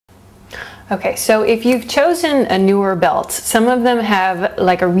Okay, so if you've chosen a newer belt, some of them have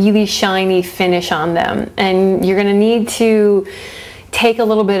like a really shiny finish on them, and you're gonna need to take a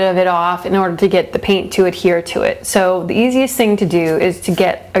little bit of it off in order to get the paint to adhere to it. So the easiest thing to do is to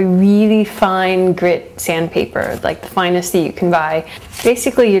get a really fine grit sandpaper, like the finest that you can buy.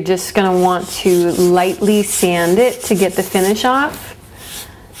 Basically, you're just gonna want to lightly sand it to get the finish off.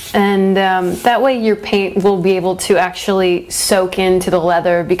 And that way your paint will be able to actually soak into the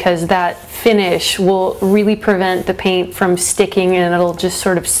leather, because that finish will really prevent the paint from sticking and it'll just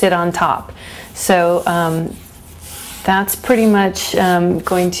sort of sit on top. So that's pretty much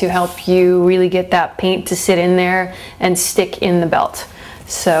going to help you really get that paint to sit in there and stick in the belt.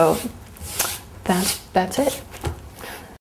 So that's it.